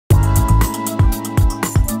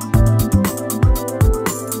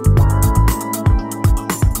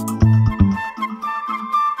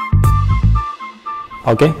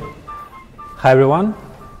Okay. Hi everyone.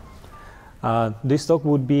 This talk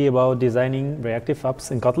would be about designing reactive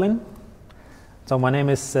apps in Kotlin. So my name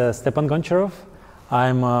is Stepan Goncharov.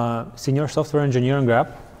 I'm a senior software engineer in Grab.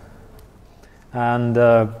 And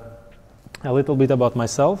a little bit about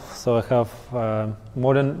myself. So I have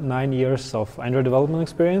more than 9 years of Android development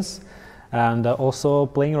experience, and also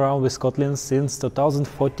playing around with Kotlin since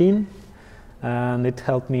 2014. And it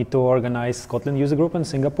helped me to organize Kotlin user group in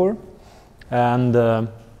Singapore. And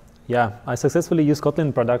yeah, I successfully use Kotlin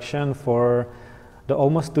in production for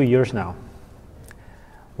almost 2 years now.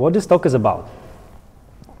 What this talk is about.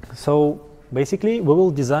 So basically, we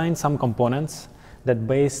will design some components that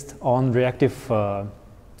based on reactive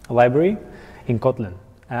library in Kotlin.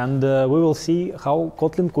 And we will see how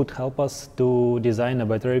Kotlin could help us to design a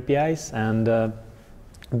better APIs and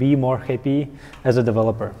be more happy as a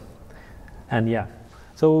developer. And yeah,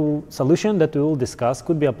 so solution that we will discuss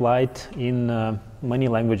could be applied in many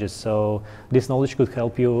languages. So this knowledge could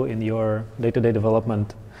help you in your day-to-day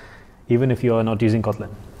development, even if you are not using Kotlin.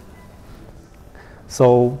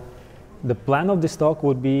 So the plan of this talk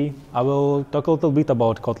would be, I will talk a little bit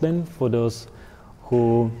about Kotlin for those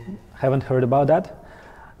who haven't heard about that.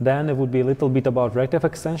 Then it would be a little bit about Reactive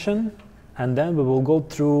extension, and then we will go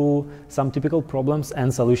through some typical problems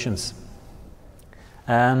and solutions.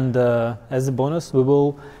 And as a bonus, we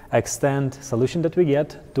will extend solution that we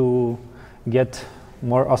get to get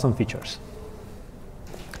more awesome features.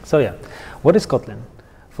 So yeah, what is Kotlin?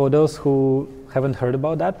 For those who haven't heard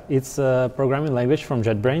about that, it's a programming language from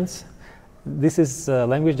JetBrains. This is a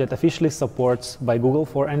language that officially supports by Google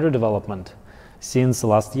for Android development since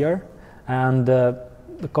last year. And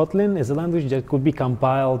Kotlin is a language that could be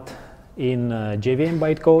compiled in JVM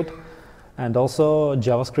bytecode, and also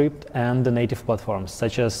JavaScript and the native platforms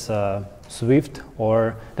such as Swift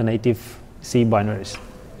or the native C binaries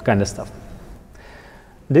kind of stuff.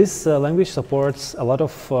 This language supports a lot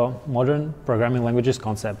of modern programming languages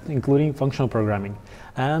concept, including functional programming.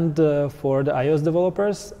 And for the iOS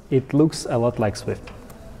developers, it looks a lot like Swift.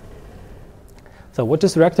 So what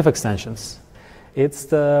is Reactive extensions? It's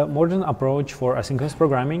the modern approach for asynchronous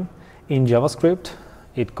programming. In JavaScript,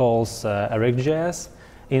 it calls React.js.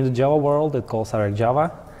 In the Java world, it calls React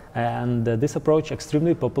Java, and this approach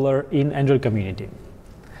extremely popular in Android community.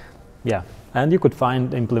 Yeah, and you could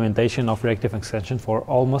find implementation of reactive extension for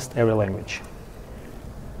almost every language.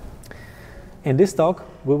 In this talk,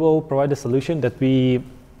 we will provide a solution that we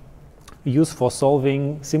use for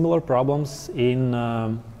solving similar problems in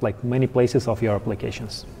like many places of your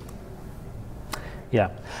applications.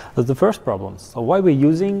 Yeah, that's the first problem. So why we're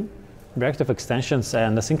using reactive extensions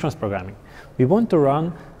and asynchronous programming? We want to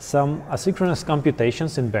run some asynchronous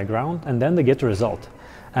computations in background, and then they get a result.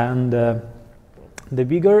 And the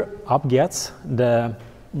bigger app gets, the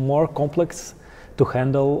more complex to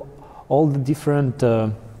handle all the different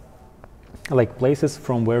like places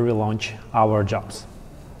from where we launch our jobs.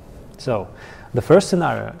 So the first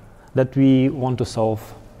scenario that we want to solve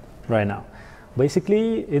right now,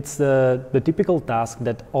 basically it's the typical task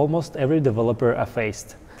that almost every developer has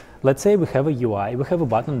faced. Let's say we have a UI, we have a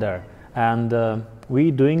button there, and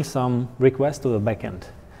we're doing some requests to the backend.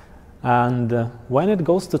 And when it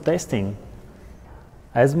goes to testing,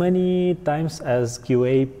 as many times as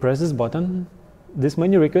QA presses button, this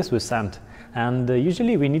many requests will send. And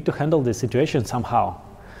usually we need to handle this situation somehow.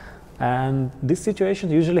 And this situation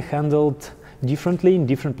is usually handled differently in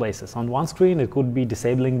different places. On one screen, it could be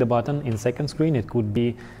disabling the button. In second screen, it could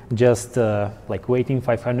be just like waiting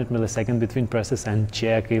 500 milliseconds between presses and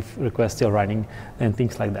check if requests still running and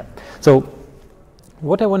things like that. So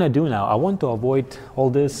what I want to do now, I want to avoid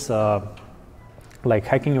all this like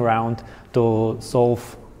hacking around to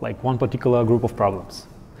solve like one particular group of problems.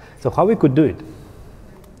 So how we could do it?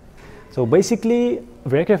 So basically,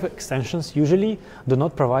 reactive extensions usually do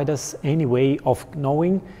not provide us any way of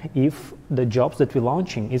knowing if the jobs that we're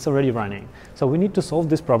launching is already running. So we need to solve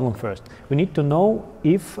this problem first. We need to know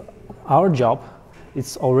if our job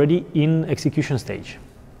is already in execution stage.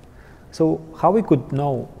 So how we could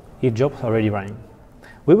know if jobs are already running?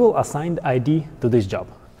 We will assign the ID to this job.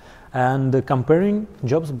 And comparing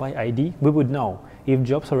jobs by ID, we would know if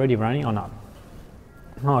jobs are already running or not.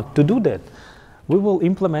 Now, to do that, we will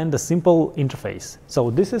implement a simple interface. So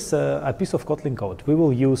this is a piece of Kotlin code. We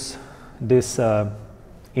will use this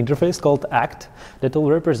interface called act that will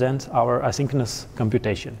represent our asynchronous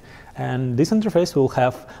computation. And this interface will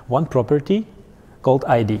have one property called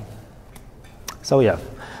ID. So yeah,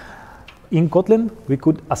 in Kotlin, we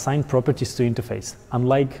could assign properties to interface,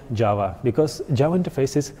 unlike Java, because Java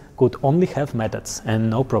interfaces could only have methods and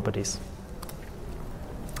no properties.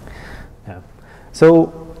 Yeah.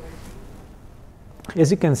 So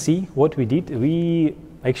as you can see, what we did, we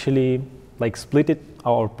actually like split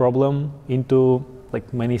our problem into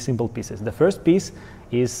like many simple pieces. The first piece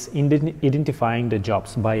is identifying the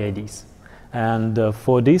jobs by IDs. And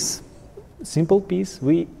for this simple piece,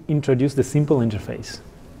 we introduce the simple interface.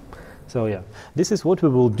 So yeah, this is what we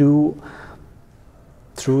will do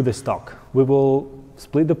through this talk. We will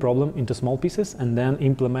split the problem into small pieces and then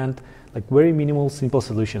implement like very minimal simple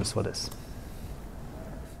solutions for this.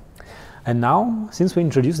 And now, since we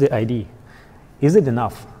introduced the ID, is it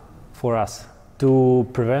enough for us to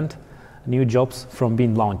prevent new jobs from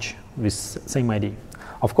being launched with same ID?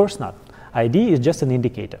 Of course not. ID is just an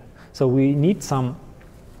indicator. So we need some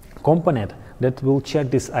component that will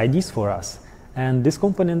check these IDs for us. And this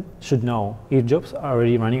component should know if jobs are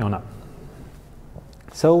already running or not.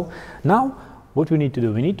 So now what we need to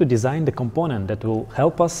do, we need to design the component that will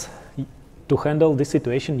help us to handle this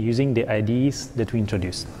situation using the IDs that we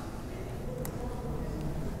introduced.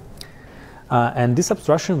 And this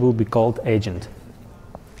abstraction will be called agent.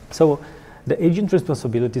 So the agent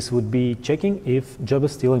responsibilities would be checking if job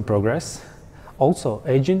is still in progress. Also,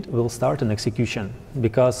 agent will start an execution,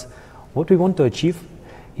 because what we want to achieve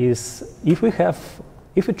is if we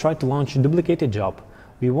try to launch a duplicated job,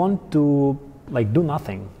 we want to like do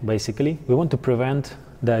nothing, basically. We want to prevent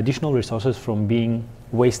the additional resources from being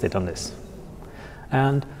wasted on this.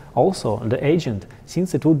 And also the agent,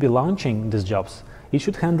 since it will be launching these jobs, it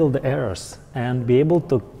should handle the errors and be able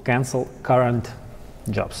to cancel current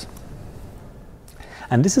jobs.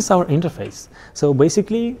 And this is our interface. So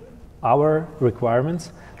basically our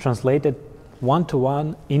requirements translated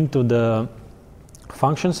one-to-one into the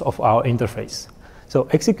functions of our interface. So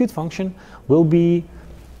execute function will be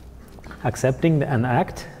accepting an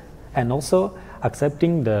act and also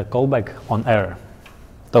accepting the callback on error.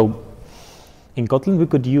 So in Kotlin we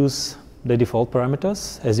could use the default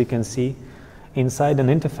parameters, as you can see inside an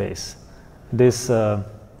interface. This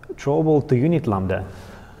throwable to unit lambda,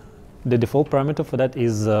 the default parameter for that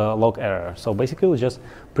is log error. So basically we just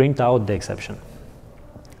print out the exception.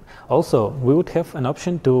 Also, we would have an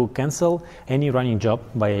option to cancel any running job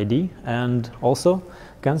by ID and also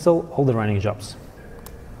cancel all the running jobs.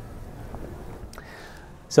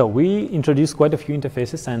 So we introduced quite a few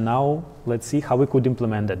interfaces, and now let's see how we could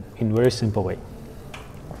implement it in a very simple way.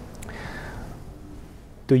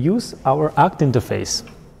 To use our act interface,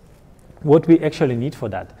 what we actually need for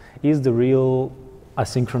that is the real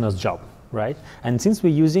asynchronous job, right? And since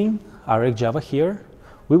we're using React Java here,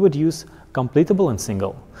 we would use completable and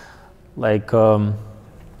single. Like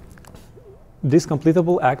this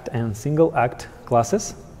completable act and single act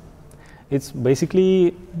classes, it's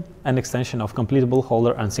basically an extension of completable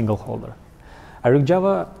holder and single holder. React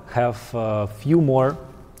Java have a few more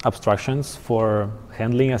abstractions for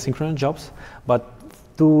handling asynchronous jobs, but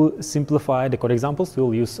to simplify the code examples,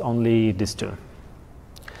 we'll use only these two.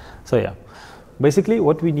 So yeah, basically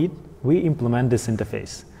what we need, we implement this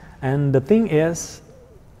interface. And the thing is,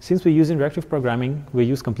 since we're using reactive programming, we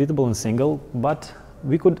use completable and single, but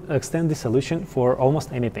we could extend the solution for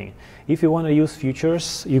almost anything. If you want to use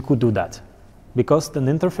features, you could do that, because the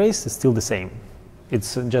interface is still the same.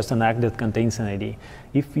 It's just an act that contains an ID.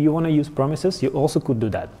 If you want to use promises, you also could do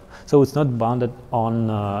that. So it's not bounded on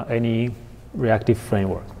any reactive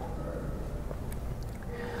framework.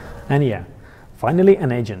 And yeah, finally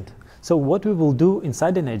an agent. So what we will do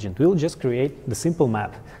inside an agent, we'll just create the simple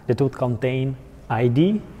map that would contain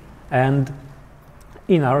ID, and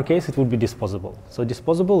in our case it would be disposable. So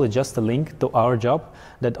disposable is just a link to our job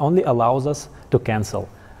that only allows us to cancel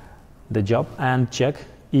the job and check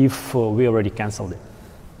if we already canceled it.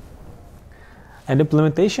 And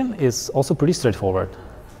implementation is also pretty straightforward.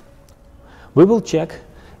 We will check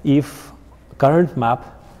if current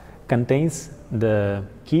map contains the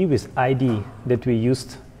key with ID that we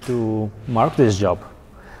used to mark this job.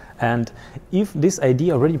 And if this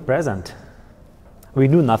ID already present, we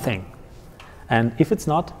do nothing. And if it's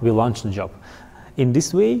not, we launch the job. In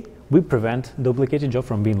this way, we prevent duplicated job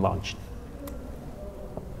from being launched.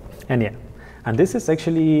 And yeah, and this is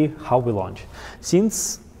actually how we launch.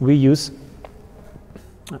 Since we use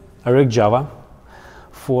React Java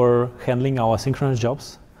for handling our synchronous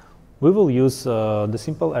jobs, we will use the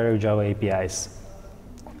simple React Java APIs.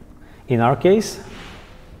 In our case,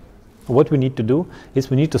 what we need to do is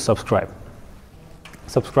we need to subscribe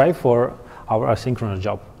for our asynchronous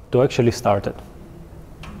job to actually start it.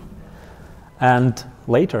 And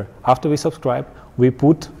later, after we subscribe, we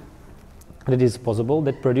put that is possible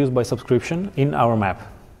that produced by subscription in our map.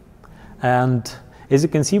 And as you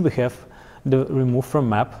can see, we have the remove from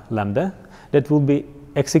map lambda that will be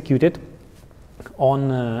executed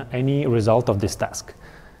on any result of this task.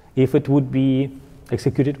 If it would be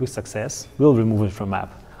executed with success, we'll remove it from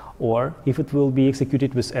map. Or if it will be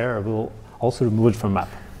executed with error, we'll also remove it from map.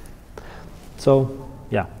 So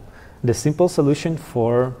yeah, the simple solution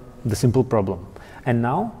for the simple problem. And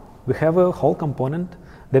now we have a whole component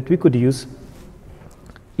that we could use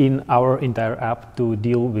in our entire app to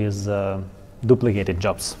deal with duplicated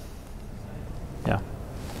jobs. Yeah.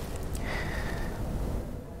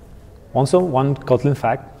 Also, one Kotlin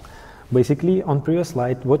fact. Basically, on previous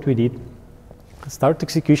slide, what we did, start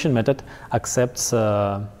execution method accepts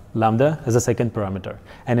lambda as a second parameter.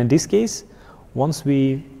 And in this case, once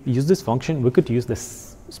we use this function, we could use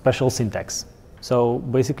this special syntax. So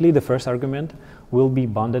basically, the first argument will be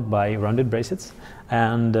bounded by rounded brackets,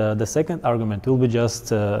 and the second argument will be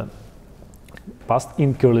just passed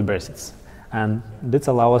in curly brackets. And this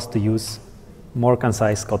allows us to use more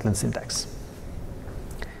concise Kotlin syntax.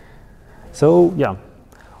 So yeah,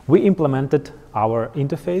 we implemented our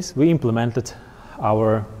interface, we implemented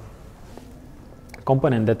our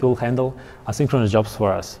component that will handle asynchronous jobs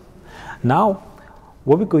for us. Now,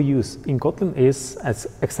 what we could use in Kotlin is as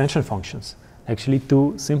extension functions, actually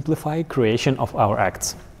to simplify creation of our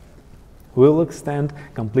acts. We'll extend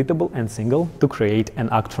completable and single to create an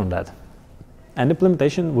act from that. And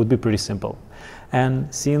implementation would be pretty simple.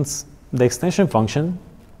 And since the extension function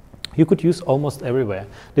you could use almost everywhere,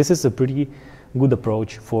 this is a pretty good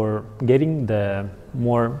approach for getting the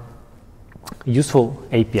more useful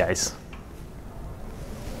APIs.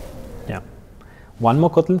 Yeah. One more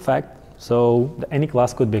Kotlin fact, so any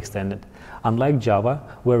class could be extended. Unlike Java,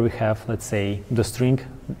 where we have, let's say, the string,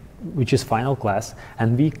 which is final class,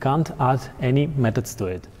 and we can't add any methods to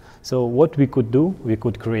it. So what we could do, we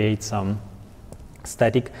could create some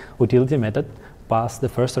static utility method, pass the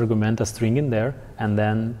first argument a string in there, and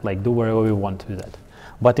then like do whatever we want with that.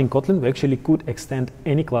 But in Kotlin, we actually could extend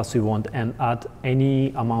any class we want and add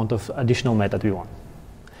any amount of additional method we want.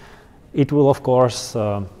 It will, of course,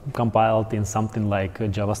 compile in something like a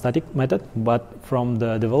Java static method, but from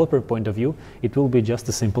the developer point of view, it will be just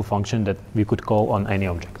a simple function that we could call on any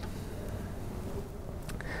object.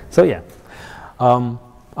 So yeah,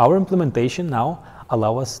 our implementation now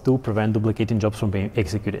allows us to prevent duplicating jobs from being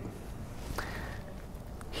executed.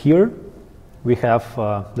 Here we have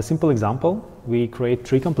the simple example. We create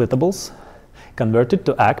 3 completables, convert it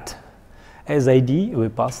to act. As ID, we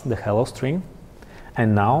pass the hello string.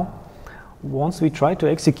 And now, once we try to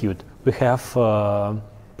execute, we have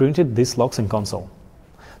printed these logs in console.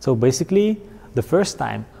 So basically, the first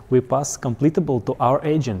time we pass completable to our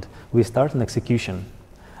agent, we start an execution.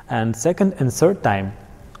 And second and third time,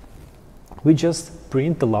 we just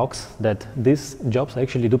print the logs that this jobs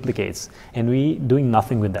actually duplicates, and we doing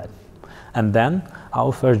nothing with that. And then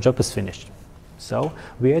our first job is finished. So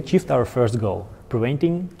we achieved our first goal,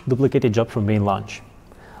 preventing duplicated job from being launched.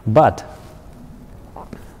 But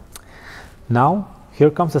now here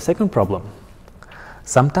comes the second problem.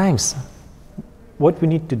 Sometimes what we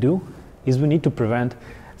need to do is we need to prevent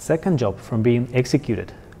second job from being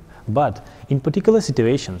executed. But in particular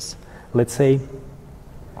situations, let's say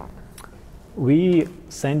we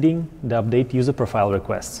sending the update user profile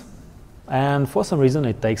requests, and for some reason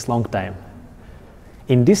it takes long time.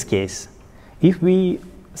 In this case, if we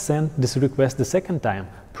send this request the second time,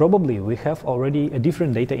 probably we have already a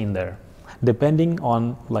different data in there, depending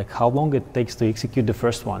on like how long it takes to execute the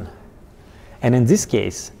first one. And in this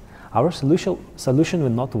case, our solution will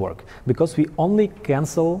not work because we only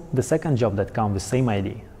cancel the second job that comes with same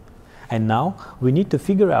ID. And now we need to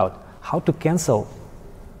figure out how to cancel,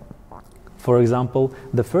 for example,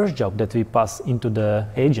 the first job that we pass into the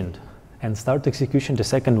agent and start execution the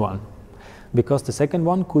second one, because the second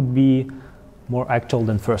one could be more actual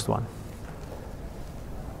than first one.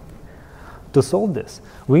 To solve this,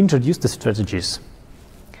 we introduced the strategies.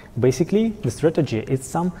 Basically, the strategy is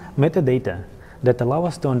some metadata that allow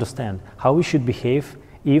us to understand how we should behave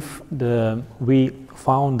if we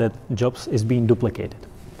found that jobs is being duplicated.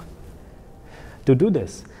 To do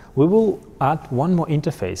this, we will add one more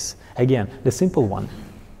interface, again, the simple one,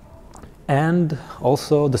 and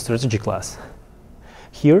also the strategy class.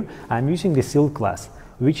 Here, I'm using the sealed class,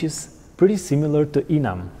 which is pretty similar to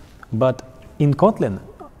enum, but in Kotlin,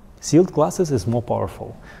 sealed classes is more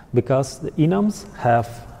powerful because the enums have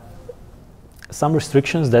some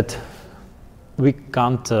restrictions that we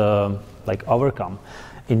can't like overcome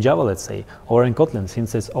in Java, let's say, or in Kotlin,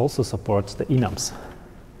 since it also supports the enums.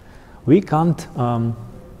 We can't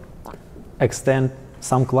extend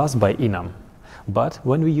some class by enum, but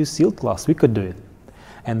when we use sealed class, we could do it.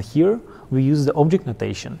 And here we use the object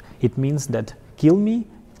notation. It means that kill me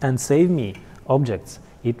and save me objects,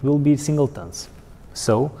 it will be singletons.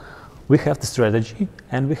 So we have the strategy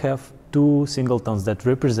and we have two singletons that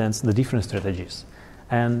represents the different strategies.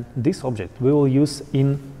 And this object we will use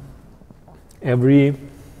in every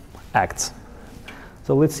act.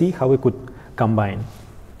 So let's see how we could combine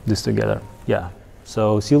this together. Yeah,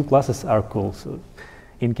 so sealed classes are cool. So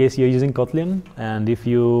in case you're using Kotlin, and if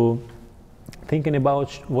you thinking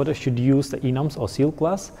about whether should use the enums or sealed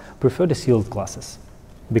class, prefer the sealed classes,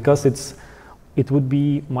 because it would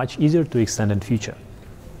be much easier to extend in future.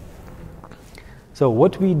 So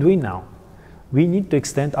what we do now, we need to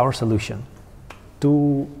extend our solution.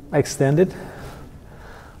 To extend it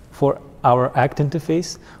for our act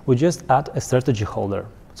interface, we just add a strategy holder.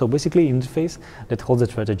 So basically interface that holds a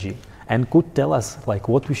strategy and could tell us like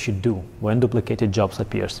what we should do when duplicated jobs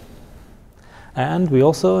appears. And we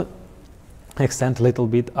also extend a little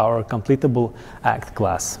bit our completable act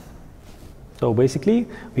class. So basically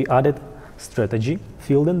we added strategy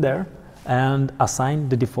field in there and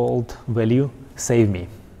assigned the default value save me.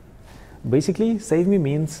 Basically save me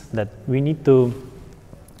means that we need to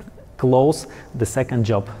close the second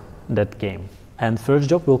job that came, and first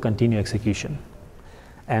job will continue execution.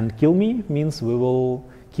 And kill me means we will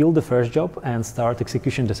kill the first job and start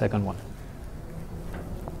execution the second one.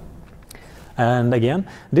 And again,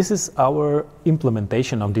 this is our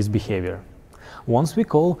implementation of this behavior. Once we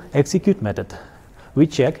call execute method, we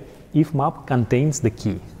check if map contains the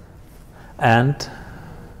key. And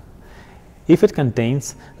if it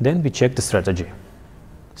contains, then we check the strategy.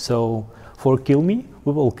 So for kill me,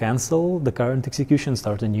 we will cancel the current execution,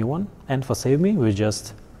 start a new one. And for save me, we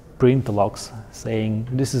just print the logs saying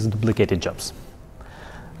this is duplicated jobs.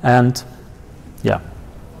 And yeah.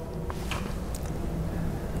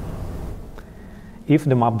 If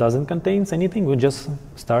the map doesn't contain anything, we just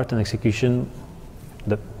start an execution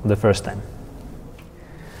the first time.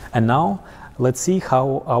 And now let's see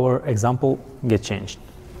how our example gets changed.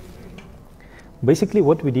 Basically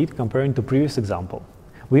what we did comparing to previous example,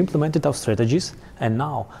 we implemented our strategies, and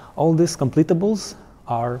now all these completables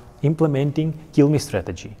are implementing kill me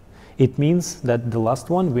strategy. It means that the last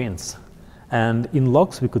one wins. And in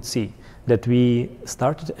logs we could see that we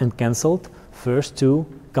started and cancelled first two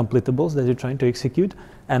completables that we're trying to execute,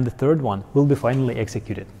 and the third one will be finally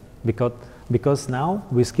executed because now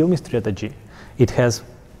with kill me strategy it has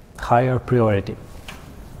higher priority.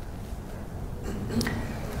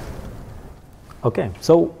 Okay,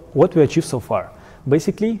 so what we achieved so far?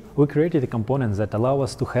 Basically, we created the components that allow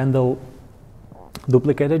us to handle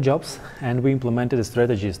duplicated jobs, and we implemented the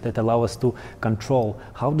strategies that allow us to control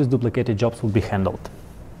how these duplicated jobs will be handled.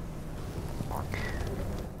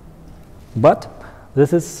 But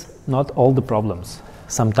this is not all the problems.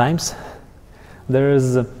 Sometimes there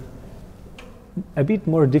is a bit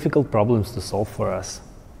more difficult problems to solve for us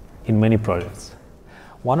in many projects.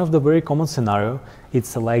 One of the very common scenario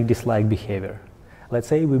is a like-dislike behavior. Let's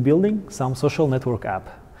say we're building some social network app,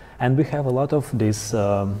 and we have a lot of these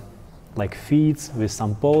like feeds with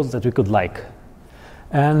some posts that we could like.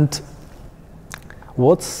 And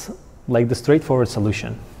what's like the straightforward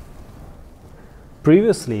solution?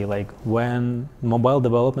 Previously, like when mobile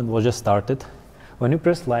development was just started, when you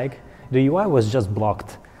press like, the UI was just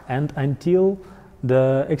blocked, and until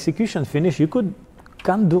the execution finished, you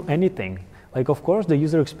can't do anything. Like, of course, the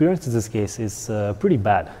user experience in this case is pretty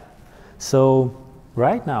bad. So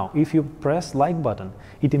right now, if you press like button,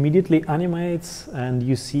 it immediately animates and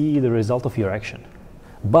you see the result of your action.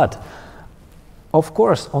 But of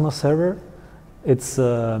course, on a server, it's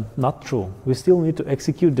not true. We still need to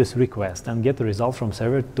execute this request and get the result from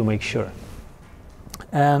server to make sure.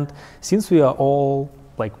 And since we are all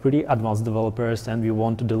like pretty advanced developers and we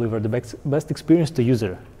want to deliver the best experience to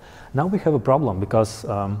user, now we have a problem because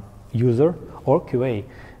user or QA,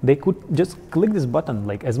 they could just click this button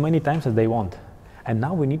like as many times as they want. And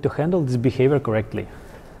now we need to handle this behavior correctly.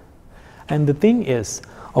 And the thing is,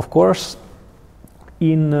 of course,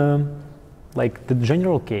 in like the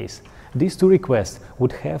general case, these two requests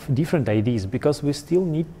would have different IDs because we still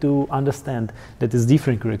need to understand that it's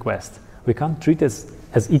different requests. We can't treat it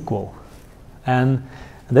as equal. And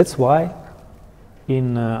that's why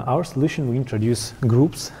in our solution we introduce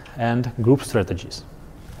groups and group strategies.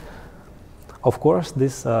 Of course,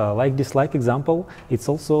 this like-dislike example, it's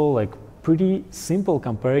also like pretty simple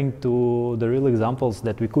comparing to the real examples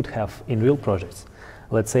that we could have in real projects.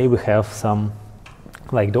 Let's say we have some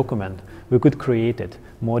like document. We could create it,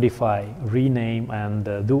 modify, rename, and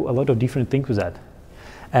do a lot of different things with that.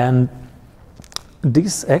 And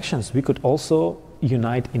these actions we could also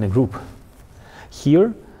unite in a group.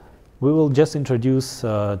 Here, we will just introduce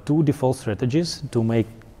two default strategies to make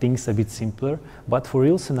things a bit simpler, but for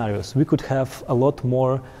real scenarios, we could have a lot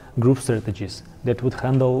more group strategies that would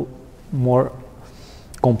handle more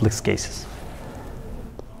complex cases.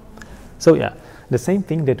 So yeah, the same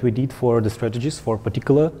thing that we did for the strategies for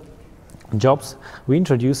particular jobs, we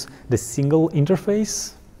introduce the single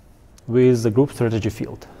interface with the group strategy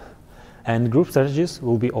field. And group strategies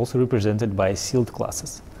will be also represented by sealed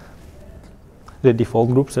classes. The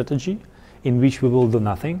default group strategy, in which we will do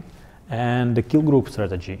nothing, and the kill group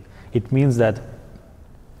strategy. It means that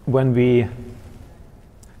when we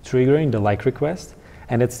trigger in the like request,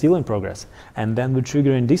 and it's still in progress, and then we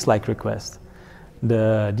trigger in dislike request,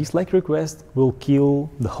 the dislike request will kill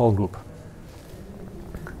the whole group.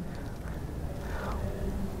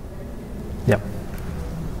 Yeah.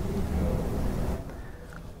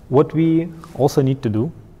 What we also need to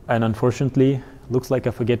do, and unfortunately looks like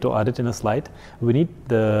I forget to add it in a slide, we need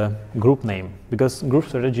the group name, because group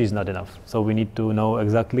strategy is not enough. So we need to know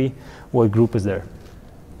exactly what group is there.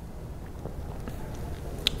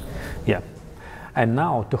 Yeah. And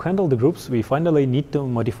now to handle the groups, we finally need to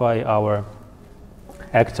modify our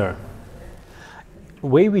actor. The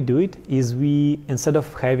way we do it is we, instead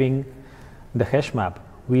of having the hash map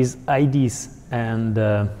with IDs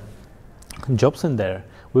and jobs in there,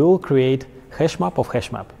 we will create hash map of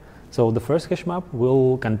hash map. So the first hash map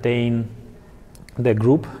will contain the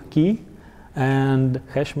group key and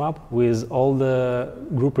hash map with all the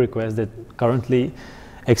group requests that currently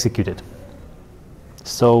executed.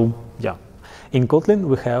 So yeah, in Kotlin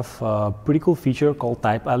we have a pretty cool feature called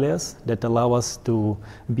type alias that allow us to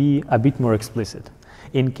be a bit more explicit.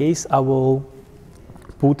 In case I will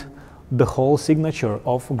put the whole signature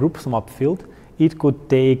of group map field, it could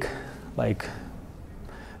take like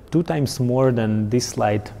 2 times more than this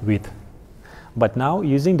slide width. But now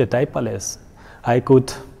using the type alias, I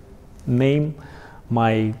could name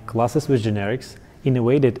my classes with generics in a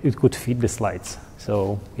way that it could fit the slides.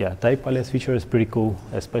 So yeah, type alias feature is pretty cool,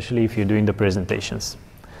 especially if you're doing the presentations.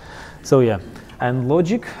 So yeah, and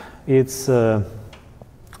logic, it's a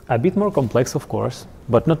bit more complex, of course,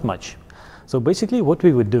 but not much. So basically what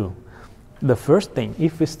we would do, the first thing,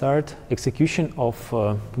 if we start execution of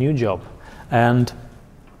a new job and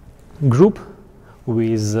group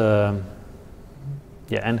with and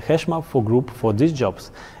hash map for group for these jobs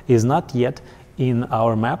is not yet in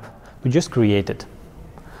our map, we just create it.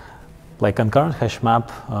 Like concurrent hash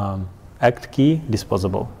map act key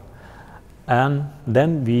disposable. And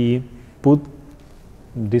then we put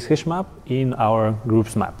this hash map in our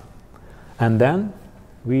groups map. And then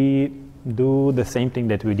we do the same thing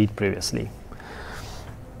that we did previously,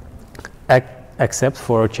 except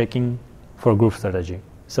for checking for group strategy.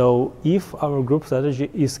 So if our group strategy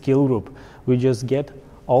is kill group, we just get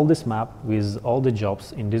all this map with all the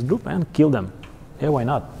jobs in this group and kill them. Yeah, why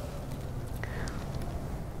not?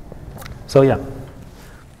 So yeah,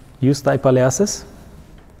 use type aliases.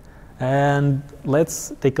 And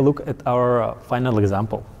let's take a look at our final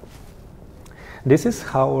example. This is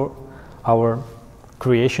how our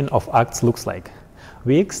creation of acts looks like.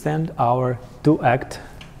 We extend our toAct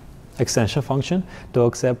extension function to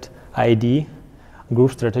accept ID,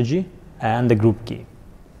 group strategy, and the group key.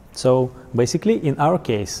 So basically, in our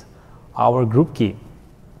case, our group key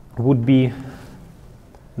would be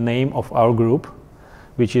name of our group,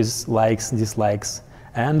 which is likes, dislikes,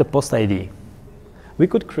 and the post ID. We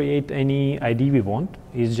could create any ID we want.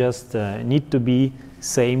 It's just need to be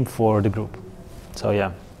same for the group. So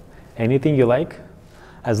yeah, anything you like,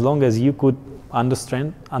 as long as you could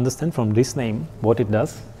understand from this name what it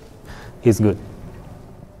does, is good.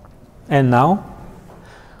 And now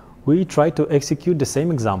we try to execute the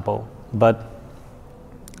same example, but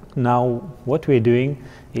now what we're doing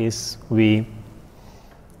is we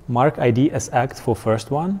mark ID as act for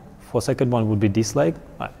first one, for second one would be dislike,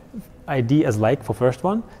 ID as like for first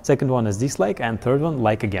one, second one as dislike, and third one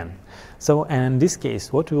like again. So in this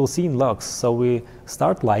case, what we will see in logs, so we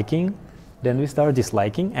start liking, then we start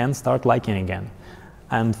disliking and start liking again.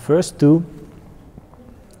 And first 2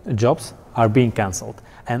 jobs are being cancelled,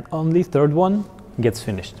 and only third one gets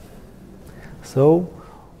finished. So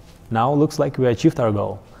now looks like we achieved our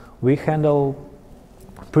goal. We handle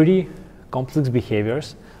pretty complex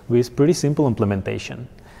behaviors with pretty simple implementation.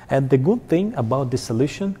 And the good thing about this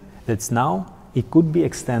solution that's now it could be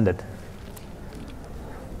extended.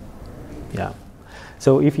 Yeah.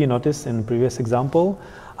 So if you notice in the previous example,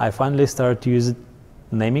 I finally started to use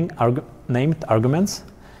named arguments.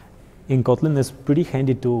 In Kotlin, it's pretty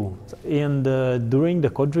handy tool. And during the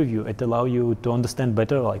code review, it allows you to understand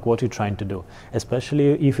better like what you're trying to do,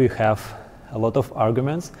 especially if you have a lot of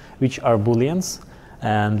arguments which are booleans,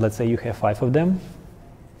 and let's say you have 5 of them.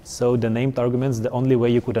 So the named arguments, the only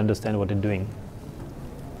way you could understand what they're doing.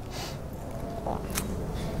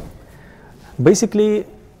 Basically,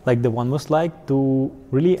 like the one most like to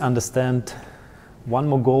really understand one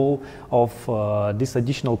more goal of these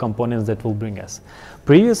additional components that will bring us.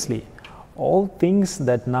 Previously, all things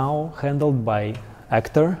that now handled by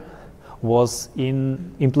actor was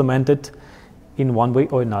implemented in one way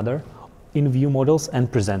or another in view models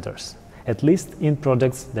and presenters, at least in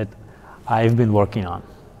projects that I've been working on.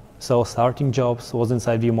 So starting jobs was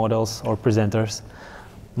inside view models or presenters,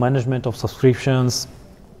 management of subscriptions.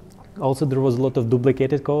 Also, there was a lot of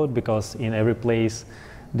duplicated code because in every place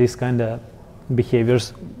this kind of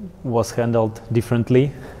behaviors was handled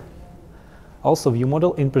differently. Also, view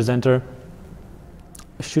model in presenter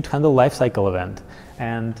should handle lifecycle event,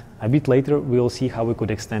 and a bit later we will see how we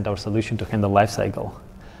could extend our solution to handle lifecycle.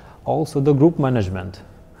 Also, the group management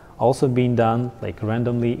also being done like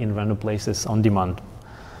randomly in random places on demand.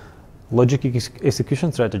 Logic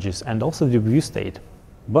execution strategies and also the view state.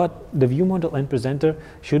 But the view model and presenter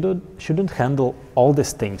shouldn't handle all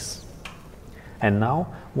these things. And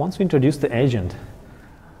now, once we introduce the agent,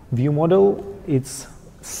 view model, it's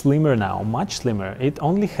slimmer now, much slimmer. It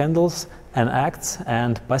only handles and acts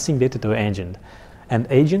and passing data to agent. And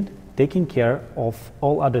agent taking care of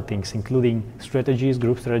all other things, including strategies,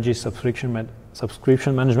 group strategies, subscription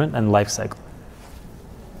management, and lifecycle.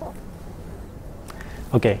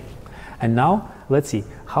 Okay, and now let's see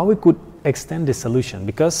how we could extend this solution,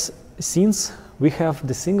 because since we have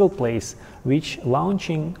the single place which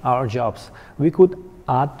launching our jobs, we could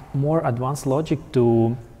add more advanced logic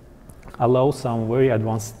to allow some very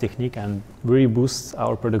advanced technique and really boosts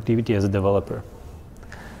our productivity as a developer.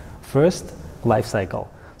 First, lifecycle.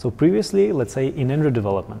 So previously, let's say in Android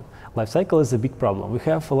development, lifecycle is a big problem. We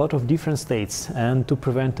have a lot of different states, and to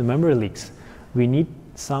prevent the memory leaks, we need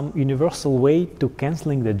some universal way to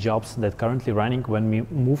canceling the jobs that currently running when we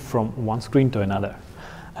move from one screen to another.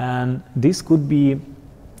 And this could be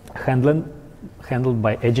handled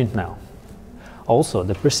by agent now. Also,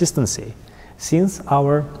 the persistency. Since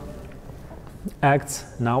our acts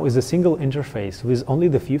now is a single interface with only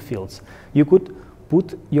the few fields, you could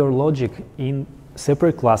put your logic in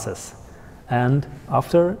separate classes, and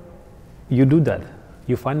after you do that,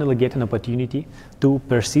 you finally get an opportunity to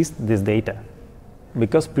persist this data.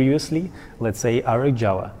 Because previously, let's say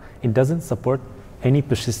Java, it doesn't support any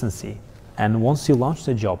persistency, and once you launch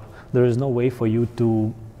the job, there is no way for you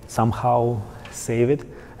to somehow save it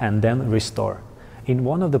and then restore. In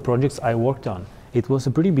one of the projects I worked on, it was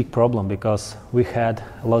a pretty big problem because we had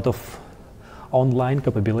a lot of online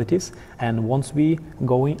capabilities, and once we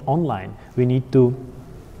going online, we need to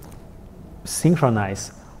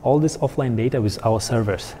synchronize all this offline data with our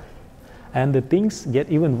servers. And the things get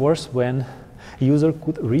even worse when user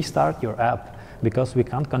could restart your app, because we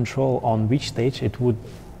can't control on which stage it would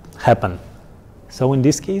happen. So in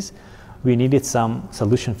this case, we needed some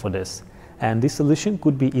solution for this. And this solution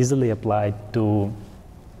could be easily applied to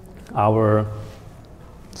our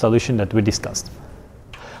solution that we discussed.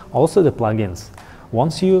 Also the plugins.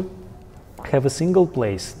 Once you have a single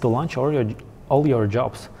place to launch all your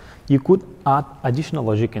jobs, you could add additional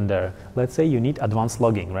logic in there. Let's say you need advanced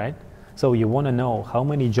logging, right? So you want to know how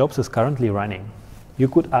many jobs is currently running. You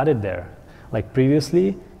could add it there. Like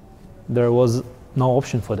previously, there was no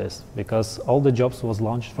option for this because all the jobs was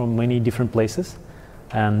launched from many different places.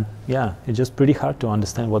 And yeah, it's just pretty hard to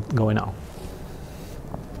understand what's going on.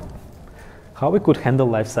 How we could handle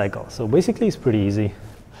lifecycle. So basically it's pretty easy.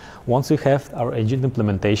 Once we have our agent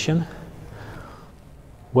implementation,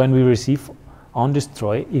 when we receive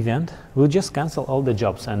onDestroy event, we'll just cancel all the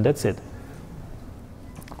jobs and that's it.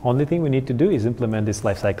 Only thing we need to do is implement this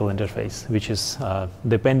lifecycle interface, which is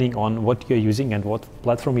depending on what you're using and what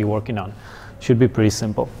platform you're working on. Should be pretty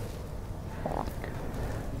simple.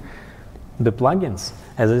 The plugins,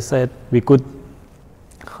 as I said, we could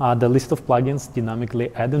add the list of plugins,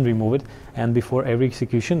 dynamically add and remove it, and before every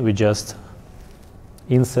execution we just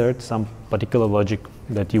insert some particular logic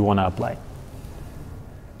that you want to apply.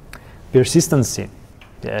 Persistency.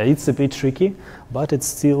 Yeah, it's a bit tricky, but it's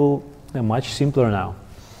still much simpler now.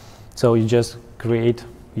 So you just create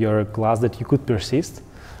your class that you could persist,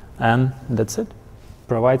 and that's it.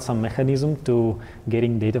 Provide some mechanism to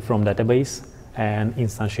getting data from database and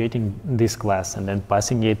instantiating this class and then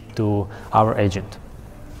passing it to our agent.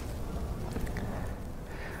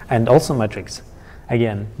 And also metrics.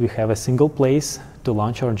 Again, we have a single place to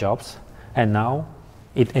launch our jobs, and now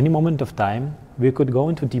at any moment of time we could go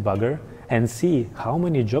into debugger and see how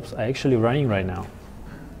many jobs are actually running right now.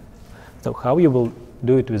 So how you will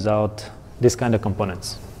do it without this kind of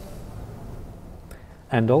components.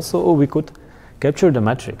 And also we could capture the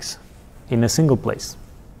metrics in a single place.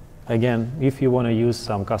 Again, if you want to use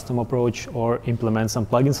some custom approach or implement some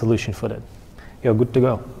plugin solution for that, you're good to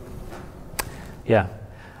go. Yeah,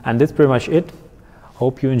 and that's pretty much it.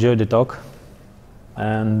 Hope you enjoyed the talk.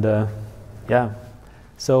 And yeah,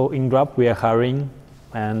 so in Grub we are hiring,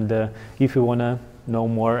 and if you want to know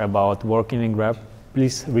more about working in Grub,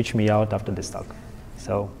 please reach me out after this talk.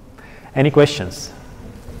 So, any questions?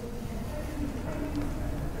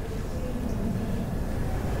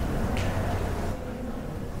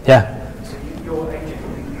 Yeah. So your agent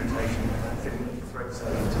implementation, fitting thread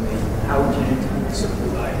safe to me, how would you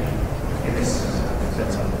support that in this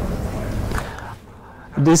setup?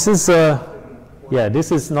 This is yeah,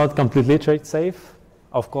 this is not completely thread safe.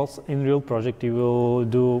 Of course, in real project you will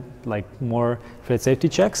do like more thread safety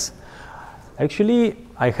checks. Actually,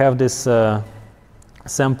 I have this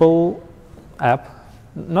sample app,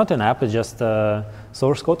 not an app, it's just a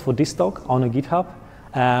source code for this talk on a GitHub.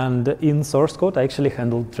 And in source code, I actually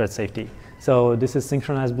handled thread safety. So this is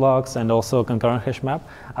synchronized blocks and also concurrent hash map.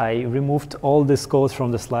 I removed all this code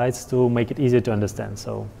from the slides to make it easier to understand.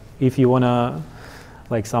 So if you want to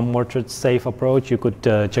like some more thread safe approach, you could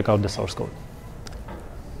check out the source code.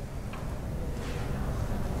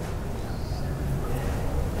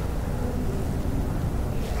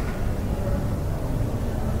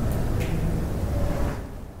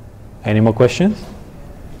 Any more questions?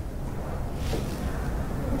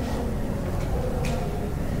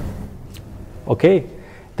 Okay,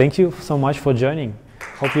 thank you so much for joining.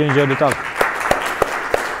 Hope you enjoyed the talk.